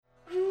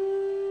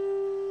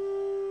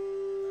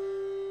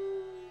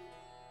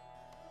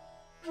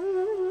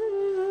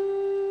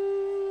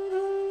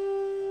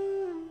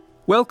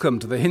Welcome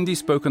to the Hindi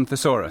Spoken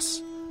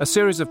Thesaurus, a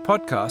series of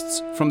podcasts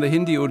from the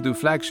Hindi Urdu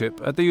flagship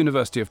at the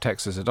University of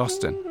Texas at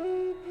Austin.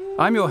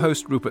 I'm your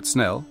host Rupert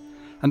Snell,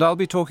 and I'll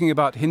be talking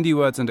about Hindi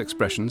words and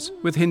expressions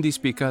with Hindi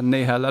speaker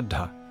Neha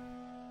Ladha.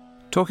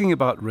 Talking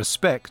about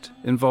respect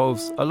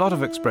involves a lot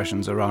of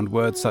expressions around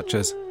words such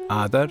as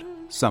आदर,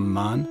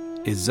 सम्मान,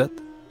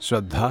 इज्जत,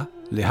 श्रद्धा,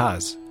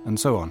 लिहाज,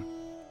 and so on.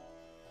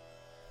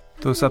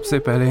 तो सबसे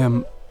पहले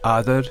हम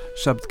आदर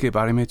शब्द के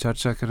बारे में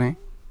चर्चा करें.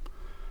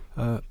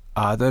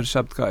 आदर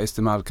शब्द का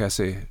इस्तेमाल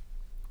कैसे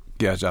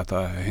किया जाता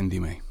है हिंदी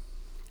में?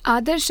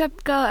 आदर शब्द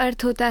का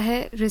अर्थ होता है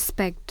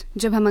रिस्पेक्ट.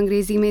 जब हम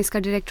अंग्रेज़ी में इसका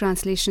डायरेक्ट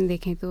ट्रांसलेशन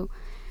देखें तो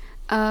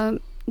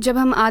जब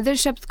हम आदर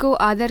शब्द को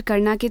आदर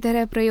करना की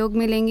तरह प्रयोग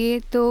में लेंगे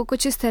तो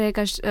कुछ इस तरह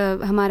का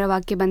हमारा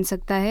वाक्य बन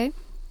सकता है.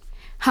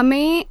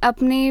 हमें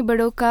अपने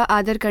बड़ों का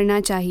आदर करना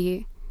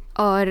चाहिए.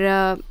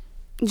 और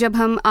जब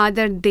हम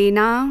आदर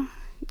देना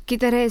की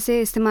तरह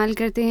इसे इस्तेमाल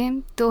करते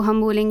हैं तो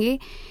हम बोलेंगे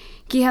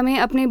कि हमें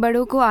अपने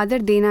बड़ों को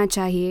आदर देना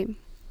चाहिए.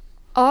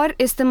 और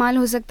इस्तेमाल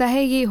हो सकता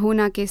है ये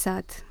होना के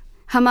साथ.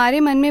 हमारे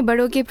मन में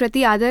बड़ों के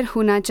प्रति आदर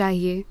होना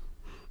चाहिए.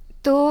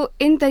 तो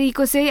इन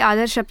तरीक़ों से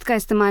आदर शब्द का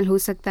इस्तेमाल हो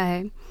सकता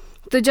है.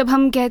 तो जब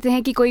हम कहते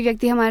हैं कि कोई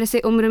व्यक्ति हमारे से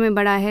उम्र में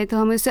बड़ा है तो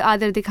हमें उसे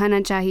आदर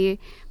दिखाना चाहिए.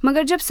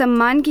 मगर जब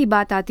सम्मान की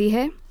बात आती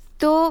है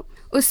तो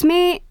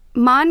उसमें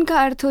मान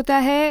का अर्थ होता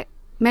है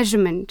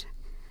मेजरमेंट.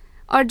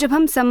 और जब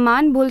हम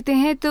सम्मान बोलते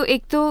हैं तो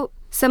एक तो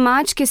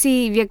समाज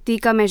किसी व्यक्ति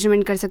का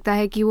मेजरमेंट कर सकता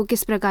है कि वो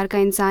किस प्रकार का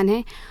इंसान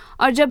है.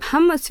 और जब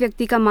हम उस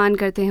व्यक्ति का मान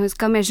करते हैं,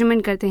 उसका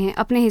मेजरमेंट करते हैं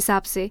अपने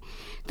हिसाब से,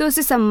 तो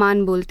उसे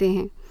सम्मान बोलते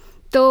हैं.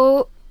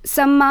 तो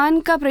सम्मान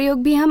का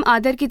प्रयोग भी हम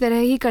आदर की तरह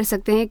ही कर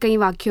सकते हैं कई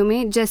वाक्यों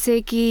में. जैसे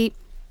कि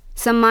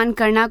सम्मान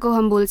करना को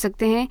हम बोल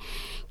सकते हैं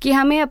कि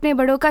हमें अपने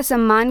बड़ों का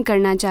सम्मान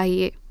करना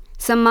चाहिए.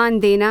 सम्मान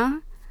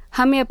देना,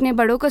 हमें अपने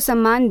बड़ों को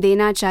सम्मान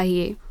देना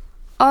चाहिए.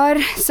 और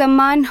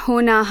सम्मान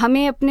होना,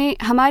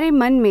 हमारे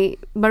मन में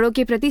बड़ों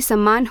के प्रति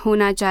सम्मान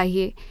होना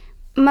चाहिए.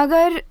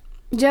 मगर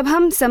जब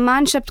हम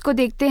सम्मान शब्द को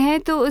देखते हैं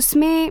तो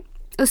उसमें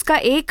उसका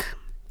एक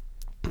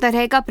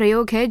तरह का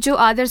प्रयोग है जो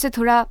आदर से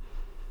थोड़ा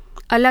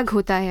अलग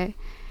होता है.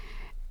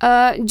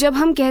 जब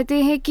हम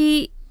कहते हैं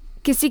कि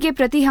किसी के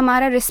प्रति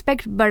हमारा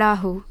रिस्पेक्ट बड़ा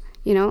हो,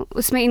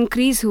 उसमें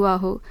इंक्रीज़ हुआ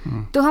हो,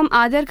 तो हम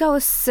आदर का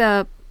उस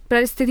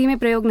परिस्थिति में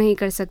प्रयोग नहीं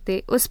कर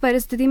सकते. उस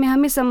परिस्थिति में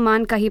हमें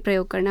सम्मान का ही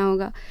प्रयोग करना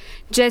होगा.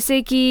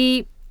 जैसे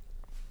कि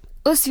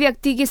उस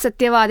व्यक्ति की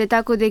सत्यवादिता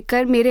को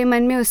देखकर मेरे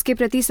मन में उसके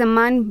प्रति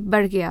सम्मान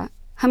बढ़ गया.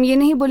 हम ये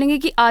नहीं बोलेंगे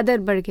कि आदर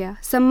बढ़ गया,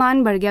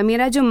 सम्मान बढ़ गया.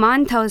 मेरा जो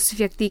मान था उस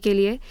व्यक्ति के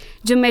लिए,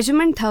 जो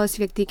मेजरमेंट था उस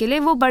व्यक्ति के लिए,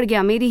 वो बढ़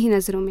गया मेरी ही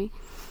नज़रों में.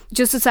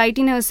 जो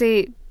सोसाइटी ने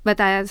उसे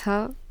बताया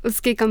था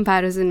उसके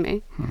कंपैरिजन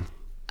में.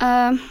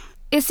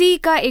 इसी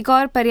का एक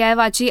और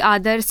पर्यायवाची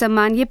आदर,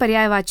 सम्मान, ये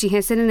पर्यायवाची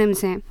हैं,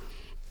 सिनोनिम्स हैं.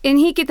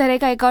 इन्हीं की तरह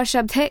का एक और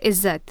शब्द है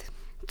इज़्ज़त.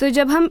 तो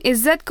जब हम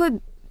इज़्ज़त को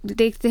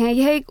देखते हैं,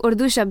 यह एक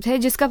उर्दू शब्द है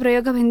जिसका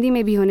प्रयोग अब हिंदी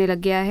में भी होने लग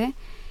गया है.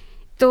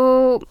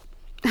 तो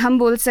हम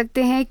बोल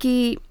सकते हैं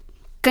कि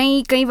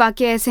कई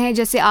वाक्य ऐसे हैं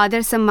जैसे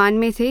आदर सम्मान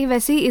में थे,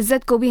 वैसे ही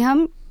इज़्ज़त को भी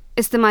हम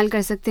इस्तेमाल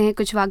कर सकते हैं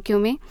कुछ वाक्यों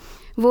में.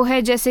 वो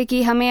है जैसे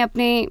कि हमें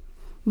अपने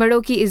बड़ों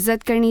की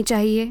इज़्ज़त करनी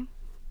चाहिए,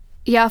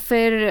 या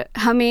फिर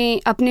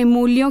हमें अपने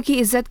मूल्यों की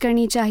इज़्ज़त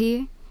करनी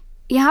चाहिए.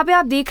 यहाँ पे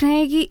आप देख रहे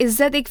हैं कि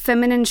इज़्ज़त एक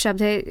फेमिनिन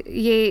शब्द है,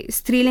 ये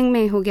स्त्रीलिंग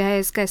में हो गया है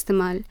इसका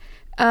इस्तेमाल.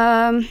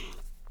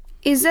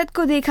 इज़्ज़त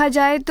को देखा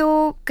जाए तो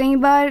कई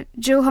बार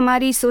जो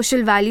हमारी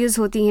सोशल वैल्यूज़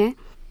होती हैं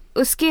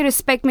उसके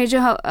रिस्पेक्ट में जो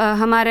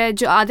हमारा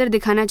जो आदर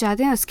दिखाना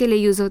चाहते हैं उसके लिए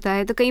यूज़ होता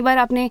है. तो कई बार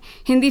आपने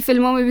हिंदी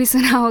फिल्मों में भी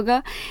सुना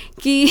होगा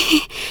कि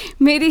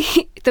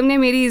तुमने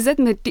मेरी इज़्ज़त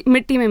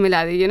मिट्टी में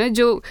मिला दी.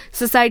 जो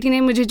सोसाइटी ने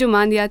मुझे जो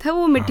मान दिया था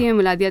वो मिट्टी में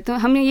मिला दिया. तो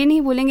हम ये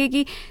नहीं बोलेंगे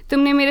कि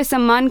तुमने मेरे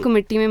सम्मान को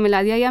मिट्टी में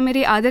मिला दिया या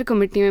मेरे आदर को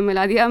मिट्टी में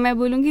मिला दिया. मैं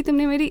बोलूँगी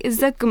तुमने मेरी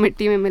इज़्ज़त को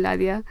मिट्टी में मिला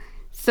दिया.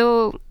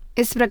 तो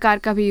इस प्रकार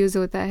का भी यूज़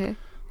होता है.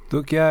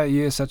 तो क्या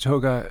ये सच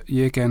होगा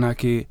ये कहना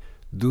कि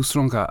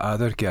दूसरों का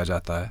आदर किया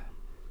जाता है,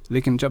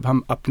 लेकिन जब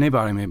हम अपने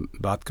बारे में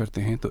बात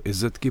करते हैं तो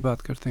इज़्ज़त की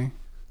बात करते हैं?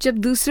 जब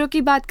दूसरों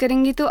की बात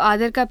करेंगे तो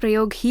आदर का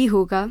प्रयोग ही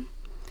होगा,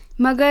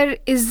 मगर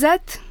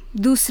इज़्ज़त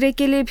दूसरे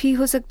के लिए भी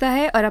हो सकता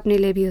है और अपने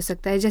लिए भी हो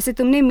सकता है. जैसे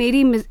तुमने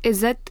मेरी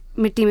इज़्ज़त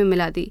मिट्टी में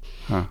मिला दी.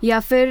 हाँ. या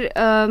फिर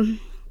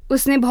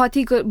उसने बहुत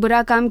ही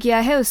बुरा काम किया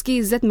है, उसकी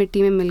इज़्ज़त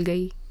मिट्टी में मिल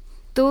गई.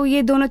 तो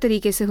ये दोनों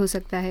तरीके से हो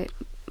सकता है,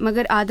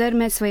 मगर आदर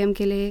मैं स्वयं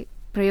के लिए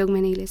प्रयोग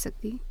में नहीं ले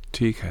सकती.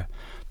 ठीक है.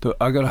 तो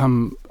अगर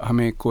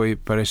हमें कोई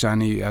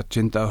परेशानी या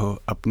चिंता हो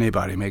अपने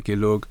बारे में कि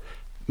लोग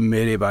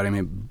मेरे बारे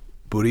में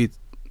बुरी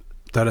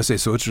तरह से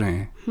सोच रहे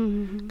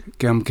हैं,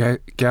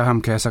 क्या हम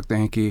कह सकते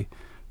हैं कि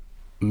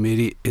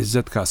मेरी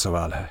इज़्ज़त का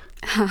सवाल है?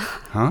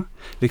 हाँ,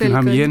 लेकिन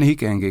हम ये नहीं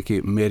कहेंगे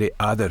कि मेरे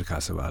आदर का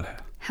सवाल है.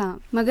 हाँ,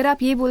 मगर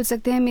आप ये बोल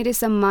सकते हैं मेरे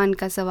सम्मान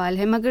का सवाल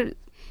है. मगर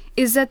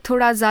इज़्ज़त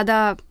थोड़ा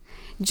ज़्यादा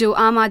जो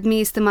आम आदमी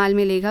इस्तेमाल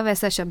में लेगा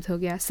वैसा शब्द हो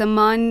गया.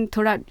 सम्मान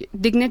थोड़ा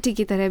डिग्निटी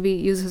की तरह भी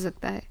यूज़ हो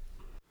सकता है.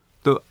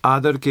 तो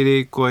आदर के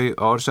लिए कोई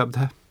और शब्द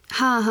है?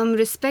 हाँ, हम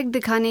रिस्पेक्ट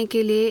दिखाने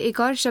के लिए एक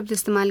और शब्द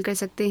इस्तेमाल कर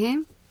सकते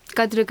हैं,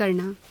 कद्र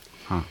करना.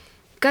 हाँ.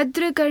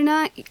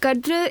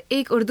 कद्र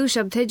एक उर्दू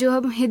शब्द है जो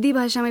हम हिंदी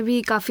भाषा में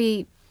भी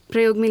काफ़ी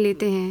प्रयोग में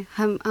लेते हैं,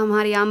 हम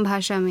हमारी आम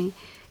भाषा में।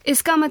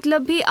 इसका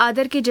मतलब भी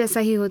आदर के जैसा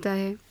ही होता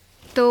है।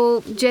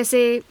 तो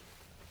जैसे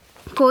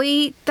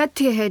कोई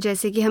तथ्य है,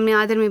 जैसे कि हमने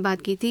आदर में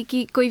बात की थी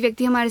कि कोई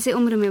व्यक्ति हमारे से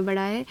उम्र में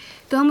बड़ा है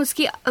तो हम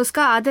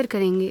उसका आदर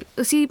करेंगे।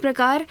 उसी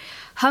प्रकार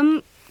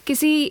हम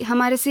किसी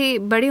हमारे से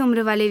बड़े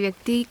उम्र वाले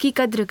व्यक्ति की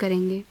कद्र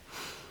करेंगे।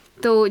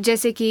 तो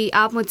जैसे कि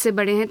आप मुझसे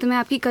बड़े हैं तो मैं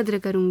आपकी कद्र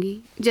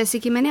करूँगी, जैसे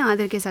कि मैंने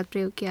आदर के साथ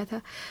प्रयोग किया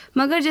था।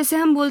 मगर जैसे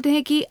हम बोलते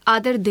हैं कि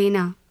आदर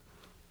देना,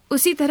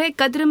 उसी तरह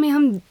कद्र में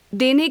हम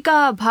देने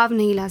का भाव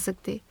नहीं ला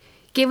सकते,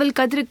 केवल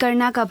कद्र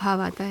करना का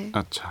भाव आता है।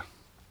 अच्छा,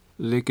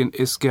 लेकिन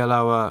इसके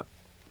अलावा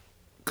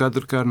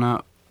कद्र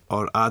करना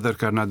और आदर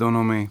करना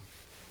दोनों में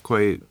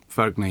कोई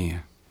फ़र्क नहीं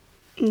है?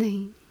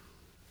 नहीं।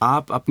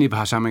 आप अपनी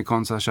भाषा में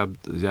कौन सा शब्द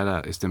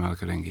ज़्यादा इस्तेमाल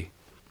करेंगी?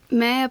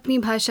 मैं अपनी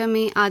भाषा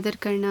में आदर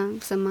करना,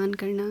 सम्मान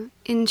करना,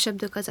 इन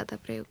शब्दों का ज़्यादा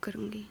प्रयोग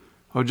करूँगी।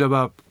 और जब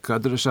आप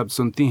कद्र शब्द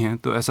सुनती हैं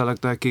तो ऐसा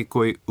लगता है कि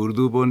कोई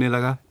उर्दू बोलने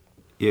लगा,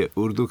 ये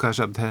उर्दू का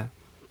शब्द है?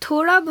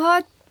 थोड़ा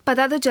बहुत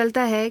पता तो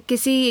चलता है,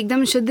 किसी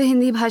एकदम शुद्ध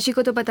हिंदी भाषी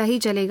को तो पता ही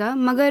चलेगा,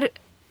 मगर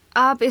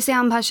आप इसे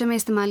आम भाषा में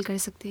इस्तेमाल कर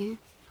सकते हैं।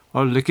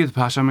 और लिखित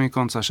भाषा में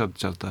कौन सा शब्द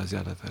चलता है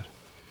ज़्यादातर?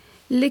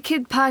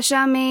 लिखित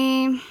भाषा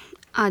में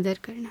आदर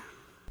करना।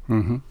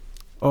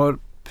 और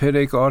फिर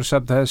एक और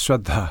शब्द है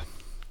श्रद्धा।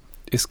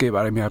 इसके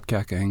बारे में आप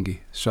क्या कहेंगी?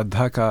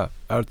 श्रद्धा का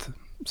अर्थ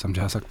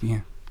समझा सकती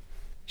हैं?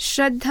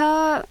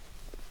 श्रद्धा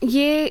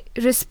ये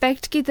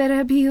रिस्पेक्ट की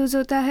तरह भी यूज़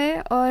होता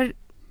है, और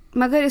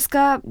मगर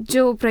इसका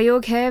जो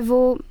प्रयोग है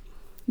वो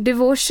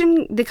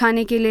डिवोशन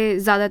दिखाने के लिए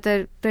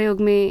ज़्यादातर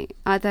प्रयोग में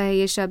आता है।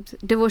 ये शब्द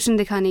डिवोशन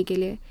दिखाने के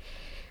लिए।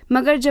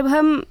 मगर जब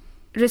हम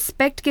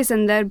रिस्पेक्ट के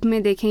संदर्भ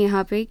में देखें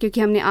यहाँ पे,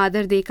 क्योंकि हमने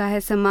आदर देखा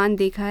है, सम्मान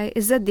देखा है,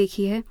 इज़्ज़त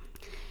देखी है,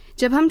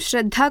 जब हम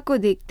श्रद्धा को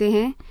देखते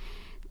हैं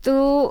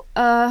तो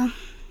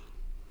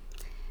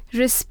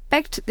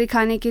रिस्पेक्ट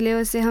दिखाने के लिए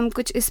उसे हम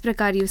कुछ इस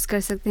प्रकार यूज़ कर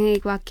सकते हैं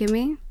एक वाक्य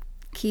में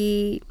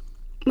कि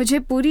मुझे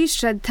पूरी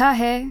श्रद्धा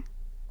है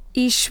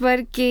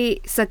ईश्वर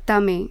के सत्ता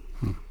में।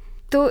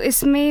 तो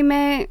इसमें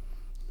मैं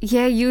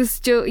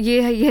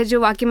यह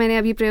जो वाक्य मैंने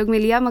अभी प्रयोग में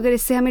लिया, मगर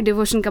इससे हमें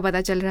डिवोशन का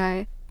पता चल रहा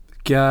है।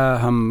 क्या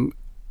हम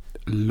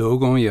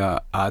लोगों या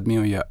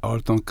आदमियों या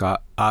औरतों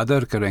का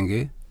आदर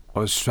करेंगे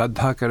और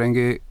श्रद्धा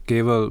करेंगे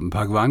केवल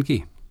भगवान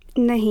की?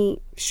 नहीं,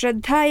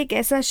 श्रद्धा एक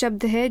ऐसा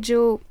शब्द है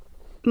जो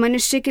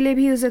मनुष्य के लिए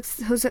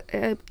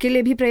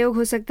भी प्रयोग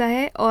हो सकता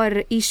है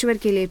और ईश्वर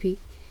के लिए भी।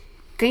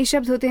 कई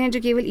शब्द होते हैं जो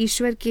केवल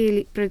ईश्वर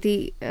के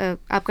प्रति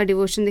आपका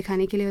डिवोशन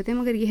दिखाने के लिए होते हैं,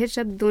 मगर यह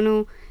शब्द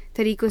दोनों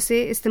तरीकों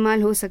से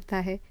इस्तेमाल हो सकता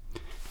है।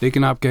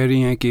 लेकिन आप कह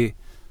रही हैं कि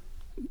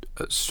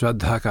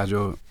श्रद्धा का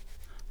जो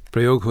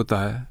प्रयोग होता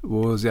है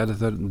वो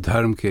ज़्यादातर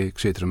धर्म के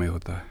क्षेत्र में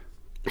होता है।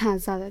 हाँ,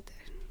 ज़्यादातर।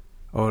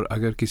 और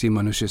अगर किसी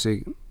मनुष्य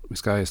से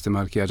इसका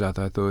इस्तेमाल किया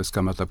जाता है तो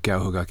इसका मतलब क्या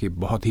होगा कि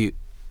बहुत ही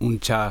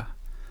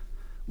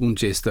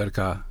ऊंचे स्तर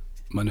का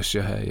मनुष्य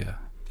है? या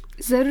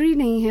ज़रूरी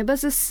नहीं है,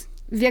 बस उस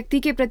व्यक्ति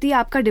के प्रति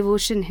आपका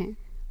डिवोशन है।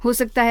 हो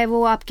सकता है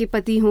वो आपके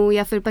पति हो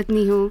या फिर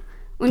पत्नी हो,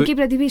 उनके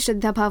प्रति भी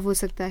श्रद्धा भाव हो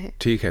सकता है।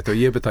 ठीक है, तो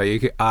ये बताइए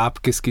कि आप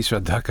किसकी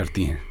श्रद्धा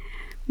करती हैं?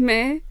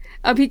 मैं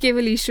अभी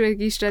केवल ईश्वर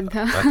की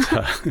श्रद्धा।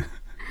 अच्छा।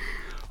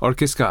 और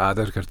किसका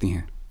आदर करती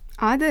हैं?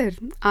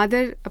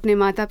 आदर अपने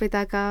माता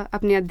पिता का,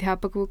 अपने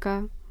अध्यापकों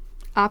का,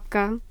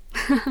 आपका।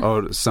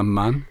 और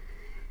सम्मान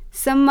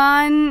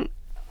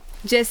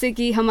जैसे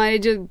कि हमारे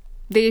जो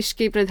देश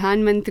के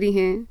प्रधानमंत्री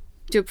हैं,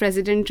 जो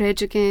प्रेसिडेंट रह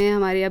चुके हैं,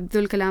 हमारे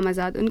अब्दुल कलाम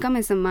आज़ाद, उनका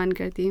मैं सम्मान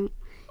करती हूँ।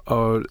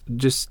 और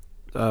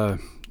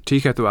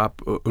ठीक है, तो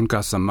आप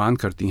उनका सम्मान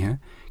करती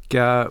हैं।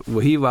 क्या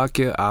वही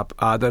वाक्य आप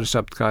आदर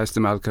शब्द का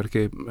इस्तेमाल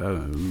करके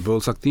बोल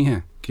सकती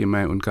हैं कि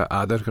मैं उनका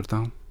आदर करता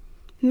हूँ?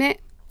 मैं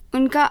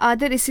उनका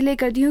आदर इसलिए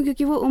करती हूँ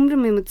क्योंकि वो उम्र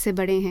में मुझसे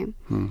बड़े हैं,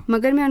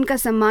 मगर मैं उनका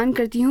सम्मान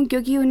करती हूँ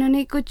क्योंकि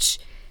उन्होंने कुछ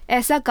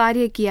ऐसा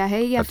कार्य किया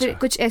है या फिर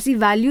कुछ ऐसी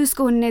वैल्यूज़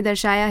को उन्होंने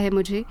दर्शाया है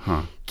मुझे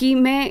कि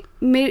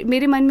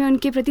मेरे मन में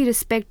उनके प्रति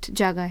रिस्पेक्ट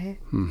जागा है।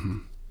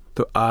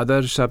 तो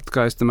आदर शब्द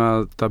का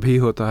इस्तेमाल तभी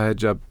होता है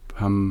जब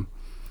हम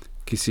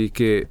किसी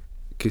के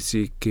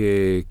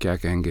क्या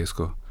कहेंगे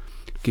इसको,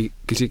 कि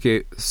किसी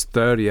के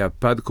स्तर या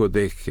पद को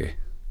देख के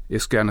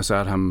इसके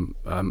अनुसार हम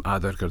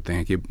आदर करते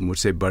हैं कि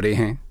मुझसे बड़े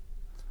हैं,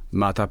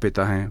 माता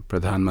पिता हैं,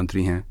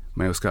 प्रधानमंत्री हैं,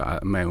 मैं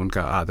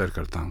उनका आदर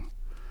करता हूँ।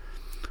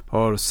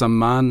 और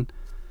सम्मान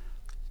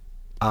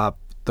आप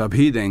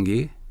तभी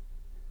देंगी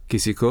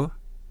किसी को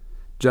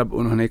जब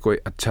उन्होंने कोई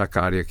अच्छा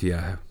कार्य किया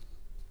है।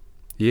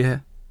 ये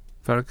है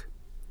फ़र्क।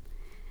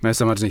 मैं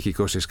समझने की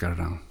कोशिश कर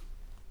रहा हूँ।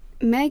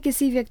 मैं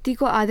किसी व्यक्ति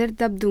को आदर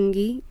तब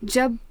दूंगी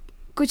जब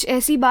कुछ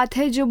ऐसी बात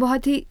है जो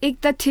बहुत ही एक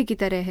तथ्य की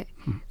तरह है।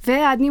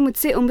 वह आदमी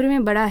मुझसे उम्र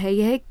में बड़ा है,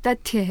 यह एक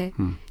तथ्य है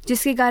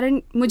जिसके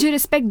कारण मुझे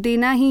रिस्पेक्ट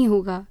देना ही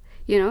होगा।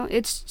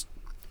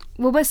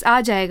 वो बस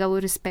आ जाएगा वो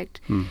रिस्पेक्ट।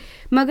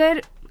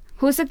 मगर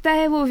हो सकता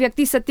है वो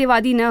व्यक्ति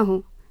सत्यवादी ना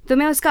हो, तो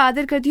मैं उसका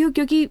आदर करती हूँ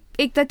क्योंकि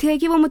एक तथ्य है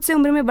कि वो मुझसे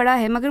उम्र में बड़ा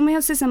है, मगर मैं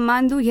उससे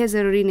सम्मान दूँ यह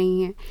ज़रूरी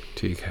नहीं है।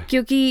 ठीक है।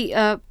 क्योंकि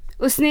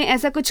उसने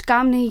ऐसा कुछ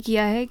काम नहीं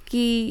किया है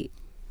कि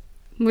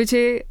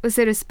मुझे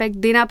उसे रिस्पेक्ट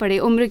देना पड़े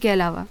उम्र के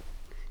अलावा।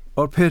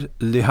 और फिर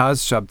लिहाज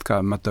शब्द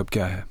का मतलब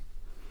क्या है?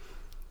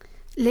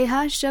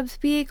 लिहाज शब्द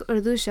भी एक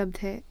उर्दू शब्द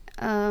है।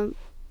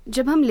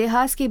 जब हम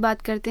लिहाज की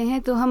बात करते हैं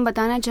तो हम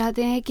बताना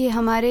चाहते हैं कि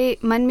हमारे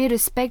मन में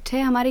रिस्पेक्ट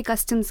है हमारे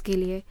कस्टम्स के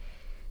लिए।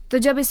 तो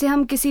जब इसे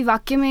हम किसी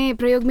वाक्य में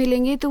प्रयोग में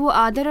लेंगे तो वो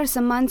आदर और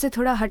सम्मान से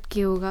थोड़ा हट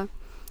के होगा।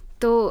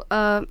 तो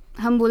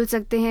हम बोल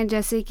सकते हैं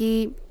जैसे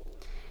कि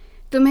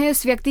तुम्हें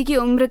उस व्यक्ति की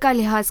उम्र का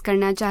लिहाज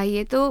करना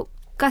चाहिए। तो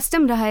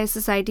कस्टम रहा है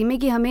सोसाइटी में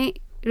कि हमें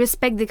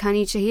रिस्पेक्ट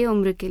दिखानी चाहिए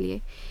उम्र के लिए।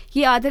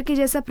 ये आदर के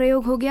जैसा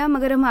प्रयोग हो गया,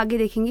 मगर हम आगे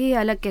देखेंगे ये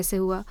अलग कैसे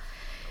हुआ।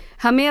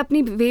 हमें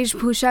अपनी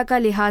वेशभूषा का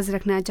लिहाज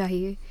रखना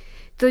चाहिए।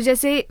 तो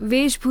जैसे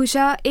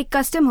वेशभूषा एक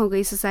कस्टम हो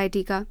गई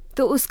सोसाइटी का,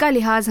 तो उसका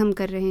लिहाज हम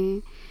कर रहे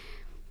हैं।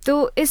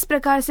 तो इस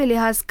प्रकार से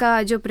लिहाज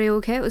का जो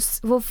प्रयोग है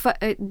वो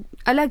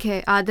अलग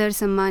है आदर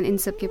सम्मान इन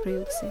सब के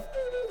प्रयोग से।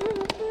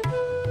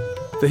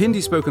 The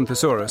Hindi Spoken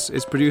Thesaurus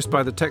is produced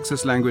by the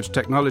Texas Language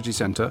Technology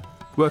Center,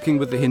 working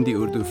with the Hindi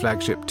Urdu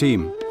flagship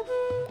team.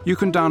 You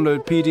can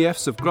download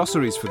PDFs of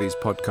glossaries for these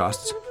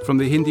podcasts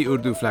from the Hindi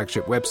Urdu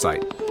flagship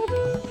website.